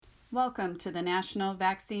Welcome to the National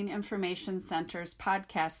Vaccine Information Center's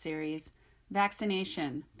podcast series,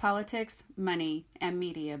 Vaccination, Politics, Money, and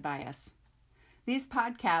Media Bias. These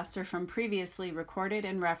podcasts are from previously recorded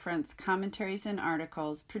and referenced commentaries and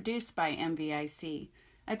articles produced by MVIC,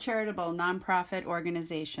 a charitable nonprofit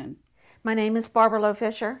organization. My name is Barbara Lowe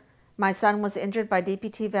Fisher. My son was injured by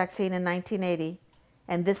DPT vaccine in 1980,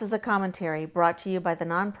 and this is a commentary brought to you by the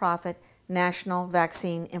nonprofit National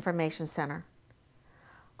Vaccine Information Center.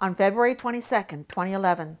 On February 22,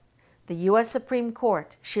 2011, the U.S. Supreme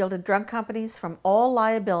Court shielded drug companies from all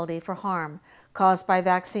liability for harm caused by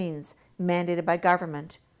vaccines mandated by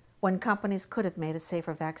government when companies could have made a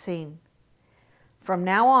safer vaccine. From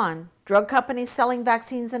now on, drug companies selling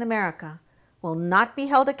vaccines in America will not be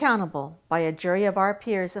held accountable by a jury of our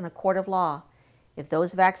peers in a court of law if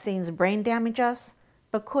those vaccines brain damage us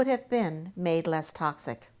but could have been made less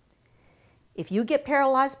toxic. If you get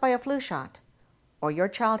paralyzed by a flu shot, or your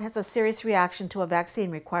child has a serious reaction to a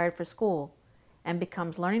vaccine required for school and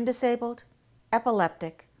becomes learning disabled,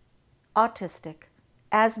 epileptic, autistic,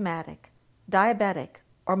 asthmatic, diabetic,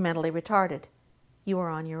 or mentally retarded, you are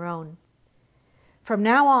on your own. From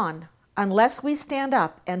now on, unless we stand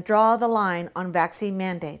up and draw the line on vaccine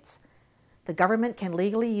mandates, the government can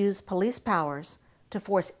legally use police powers to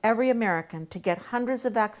force every American to get hundreds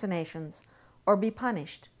of vaccinations or be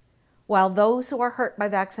punished, while those who are hurt by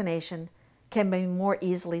vaccination can be more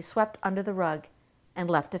easily swept under the rug and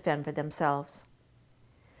left to fend for themselves.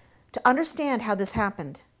 To understand how this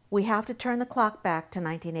happened, we have to turn the clock back to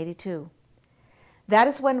 1982. That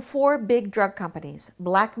is when 4 big drug companies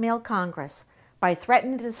blackmailed Congress by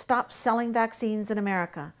threatening to stop selling vaccines in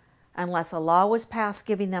America unless a law was passed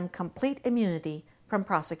giving them complete immunity from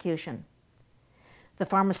prosecution. The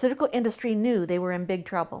pharmaceutical industry knew they were in big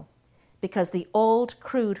trouble because the old,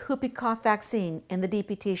 crude whooping cough vaccine in the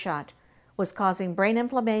DPT shot was causing brain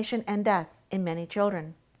inflammation and death in many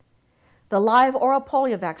children. The live oral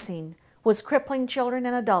polio vaccine was crippling children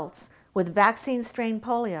and adults with vaccine-strain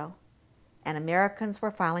polio, and Americans were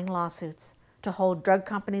filing lawsuits to hold drug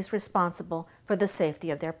companies responsible for the safety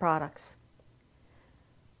of their products.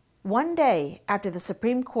 One day after the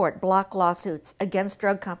Supreme Court blocked lawsuits against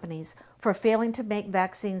drug companies for failing to make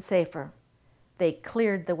vaccines safer, they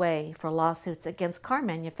cleared the way for lawsuits against car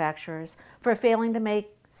manufacturers for failing to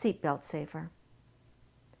make seatbelts safer.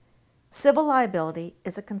 Civil liability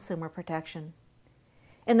is a consumer protection.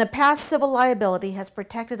 In the past, civil liability has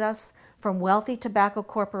protected us from wealthy tobacco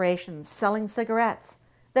corporations selling cigarettes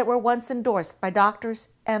that were once endorsed by doctors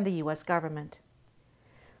and the U.S. government.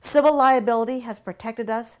 Civil liability has protected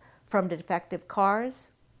us from defective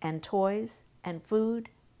cars and toys and food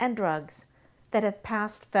and drugs that have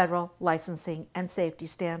passed federal licensing and safety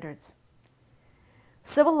standards.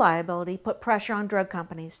 Civil liability put pressure on drug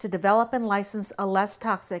companies to develop and license a less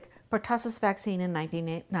toxic pertussis vaccine in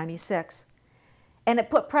 1996. And it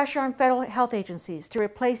put pressure on federal health agencies to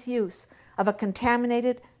replace use of a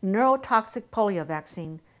contaminated neurotoxic polio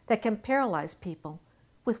vaccine that can paralyze people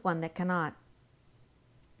with one that cannot.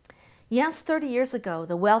 Yes, 30 years ago,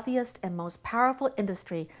 the wealthiest and most powerful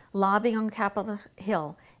industry lobbying on Capitol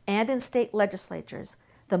Hill and in state legislatures,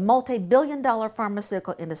 the multi-billion-dollar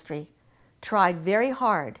pharmaceutical industry, tried very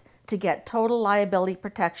hard to get total liability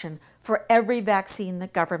protection for every vaccine the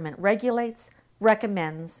government regulates,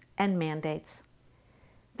 recommends, and mandates.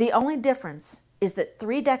 The only difference is that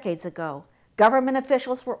 3 decades ago, government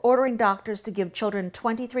officials were ordering doctors to give children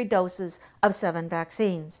 23 doses of 7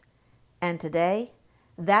 vaccines. And today,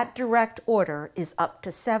 that direct order is up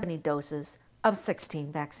to 70 doses of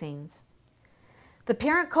 16 vaccines. The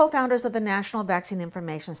parent co-founders of the National Vaccine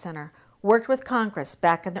Information Center worked with Congress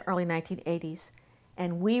back in the early 1980s,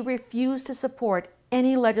 and we refused to support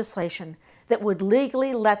any legislation that would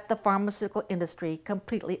legally let the pharmaceutical industry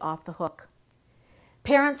completely off the hook.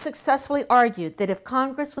 Parents successfully argued that if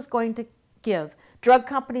Congress was going to give drug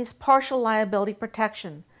companies partial liability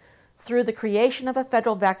protection through the creation of a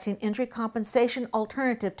federal vaccine injury compensation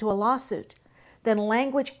alternative to a lawsuit, then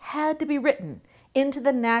language had to be written into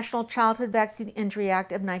the National Childhood Vaccine Injury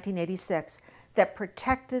Act of 1986 that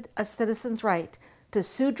protected a citizen's right to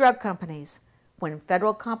sue drug companies when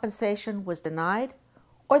federal compensation was denied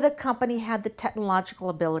or the company had the technological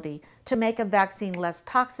ability to make a vaccine less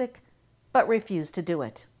toxic but refused to do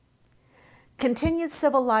it. Continued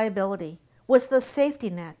civil liability was the safety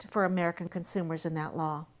net for American consumers in that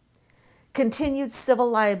law. Continued civil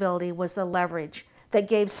liability was the leverage that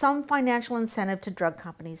gave some financial incentive to drug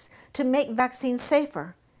companies to make vaccines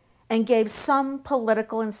safer and gave some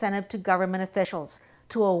political incentive to government officials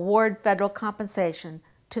to award federal compensation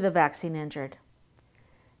to the vaccine injured.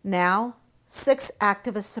 Now, 6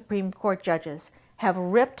 activist Supreme Court judges have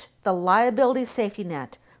ripped the liability safety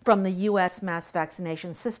net from the U.S. mass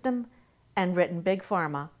vaccination system and written Big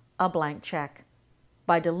Pharma a blank check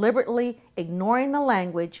by deliberately ignoring the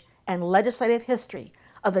language and legislative history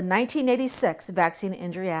of the 1986 Vaccine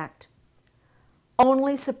Injury Act.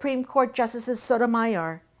 Only Supreme Court Justices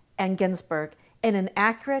Sotomayor and Ginsburg, in an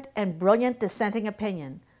accurate and brilliant dissenting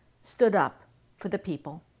opinion, stood up for the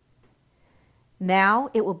people.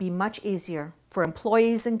 Now it will be much easier for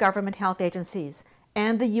employees in government health agencies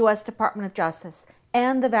and the U.S. Department of Justice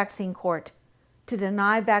and the Vaccine Court to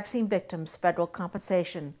deny vaccine victims federal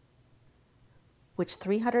compensation, which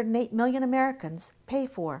 308 million Americans pay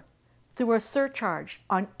for through a surcharge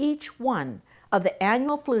on each one of the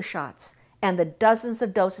annual flu shots and the dozens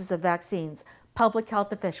of doses of vaccines public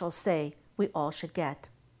health officials say we all should get.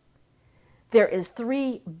 There is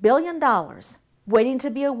 $3 billion waiting to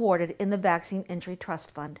be awarded in the Vaccine Injury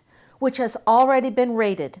Trust Fund, which has already been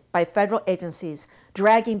raided by federal agencies,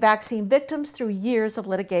 dragging vaccine victims through years of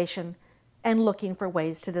litigation and looking for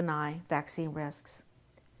ways to deny vaccine risks.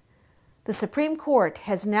 The Supreme Court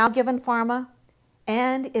has now given pharma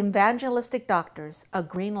and evangelistic doctors a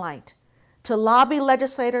green light to lobby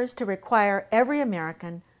legislators to require every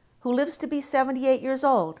American who lives to be 78 years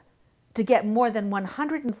old to get more than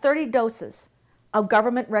 130 doses of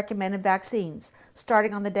government-recommended vaccines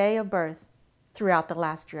starting on the day of birth throughout the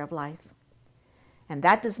last year of life. And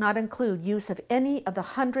that does not include use of any of the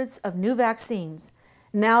hundreds of new vaccines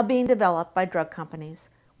now being developed by drug companies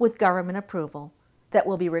with government approval that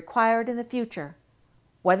will be required in the future,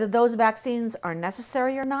 whether those vaccines are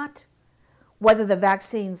necessary or not, whether the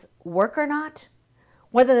vaccines work or not,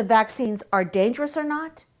 whether the vaccines are dangerous or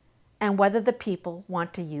not, and whether the people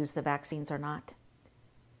want to use the vaccines or not.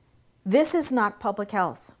 This is not public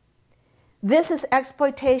health. This is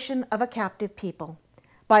exploitation of a captive people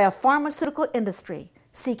by a pharmaceutical industry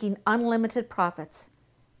seeking unlimited profits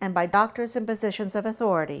and by doctors in positions of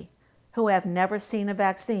authority who have never seen a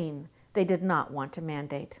vaccine they did not want to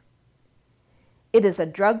mandate. It is a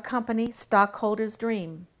drug company stockholder's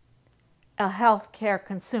dream, a health care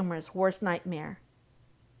consumer's worst nightmare,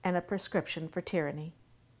 and a prescription for tyranny.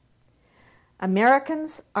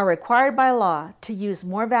 Americans are required by law to use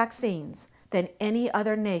more vaccines than any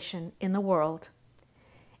other nation in the world.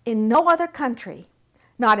 In no other country,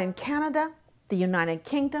 not in Canada, the United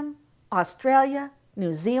Kingdom, Australia,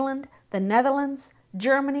 New Zealand, the Netherlands,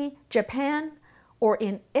 Germany, Japan, or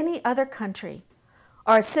in any other country,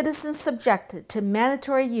 are citizens subjected to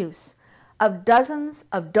mandatory use of dozens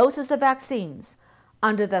of doses of vaccines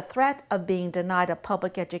under the threat of being denied a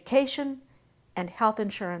public education and health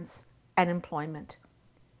insurance and employment.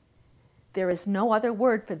 There is no other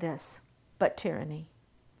word for this but tyranny.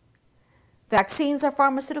 Vaccines are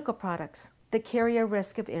pharmaceutical products that carry a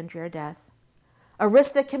risk of injury or death, a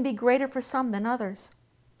risk that can be greater for some than others.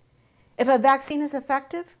 If a vaccine is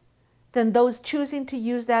effective, then those choosing to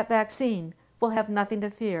use that vaccine will have nothing to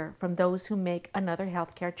fear from those who make another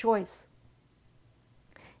healthcare choice.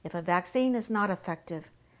 If a vaccine is not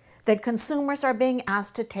effective, then consumers are being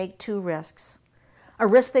asked to take two risks: a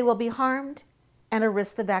risk they will be harmed and a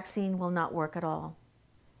risk the vaccine will not work at all.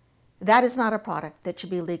 That is not a product that should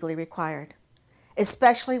be legally required,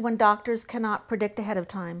 especially when doctors cannot predict ahead of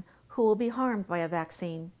time who will be harmed by a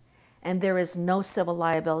vaccine, and there is no civil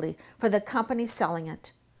liability for the company selling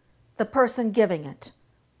it, the person giving it,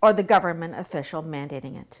 or the government official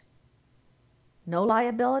mandating it. No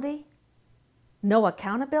liability, no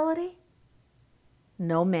accountability,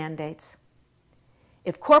 no mandates.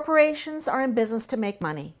 If corporations are in business to make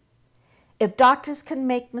money, if doctors can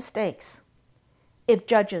make mistakes, if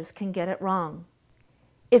judges can get it wrong,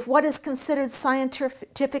 if what is considered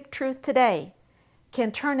scientific truth today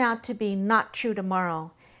can turn out to be not true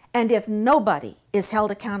tomorrow, and if nobody is held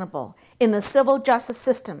accountable in the civil justice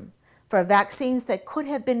system for vaccines that could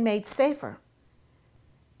have been made safer,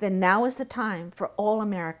 then now is the time for all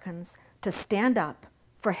Americans to stand up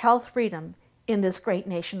for health freedom in this great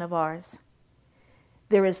nation of ours.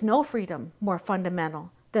 There is no freedom more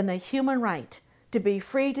fundamental than the human right to be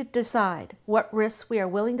free to decide what risks we are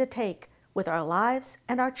willing to take with our lives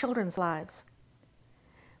and our children's lives.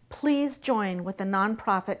 Please join with the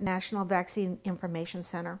nonprofit National Vaccine Information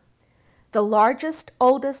Center, the largest,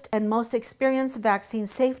 oldest, and most experienced vaccine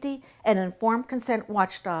safety and informed consent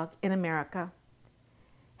watchdog in America.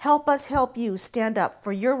 Help us help you stand up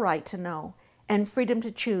for your right to know and freedom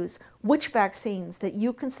to choose which vaccines that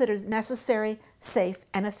you consider necessary, safe,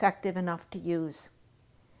 and effective enough to use.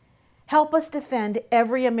 Help us defend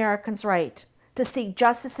every American's right to seek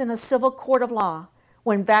justice in a civil court of law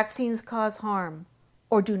when vaccines cause harm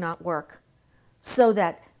or do not work, so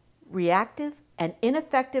that reactive and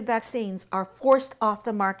ineffective vaccines are forced off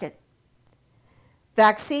the market.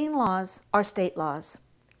 Vaccine laws are state laws.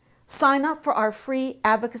 Sign up for our free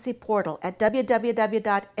advocacy portal at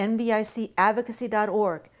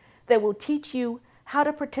www.nvicadvocacy.org that will teach you how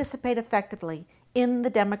to participate effectively in the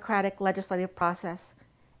democratic legislative process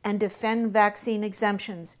and defend vaccine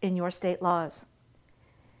exemptions in your state laws.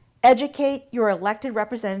 Educate your elected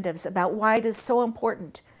representatives about why it is so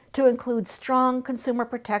important to include strong consumer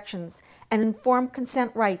protections and informed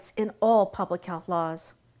consent rights in all public health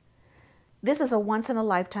laws. This is a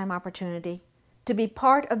once-in-a-lifetime opportunity to be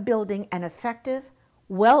part of building an effective,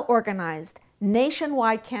 well-organized,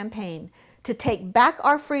 nationwide campaign to take back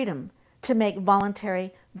our freedom to make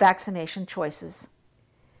voluntary vaccination choices.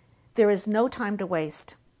 There is no time to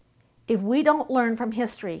waste. If we don't learn from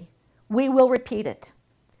history, we will repeat it.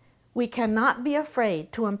 We cannot be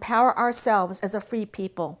afraid to empower ourselves as a free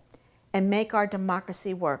people and make our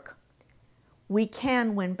democracy work. We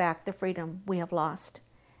can win back the freedom we have lost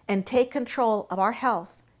and take control of our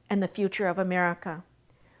health and the future of America.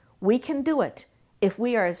 We can do it if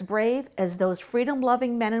we are as brave as those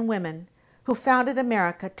freedom-loving men and women who founded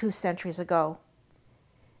America 2 centuries ago.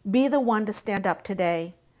 Be the one to stand up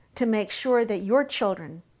today to make sure that your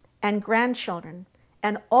children and grandchildren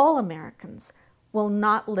and all Americans will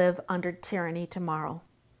not live under tyranny tomorrow.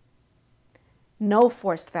 No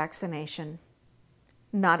forced vaccination,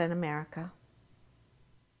 not in America.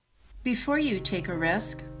 Before you take a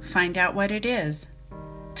risk, find out what it is.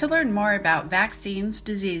 To learn more about vaccines,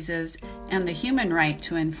 diseases, and the human right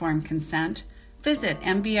to informed consent, visit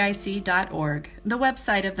nvic.org, the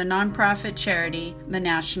website of the nonprofit charity, the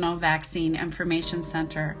National Vaccine Information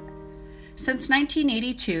Center. Since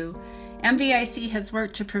 1982, NVIC has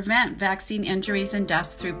worked to prevent vaccine injuries and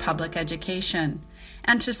deaths through public education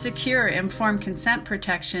and to secure informed consent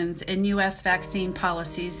protections in U.S. vaccine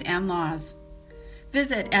policies and laws.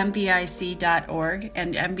 Visit nvic.org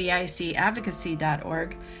and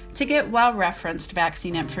nvicadvocacy.org to get well-referenced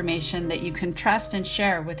vaccine information that you can trust and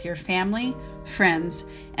share with your family, friends,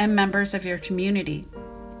 and members of your community.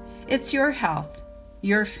 It's your health,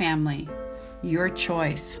 your family, your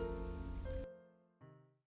choice.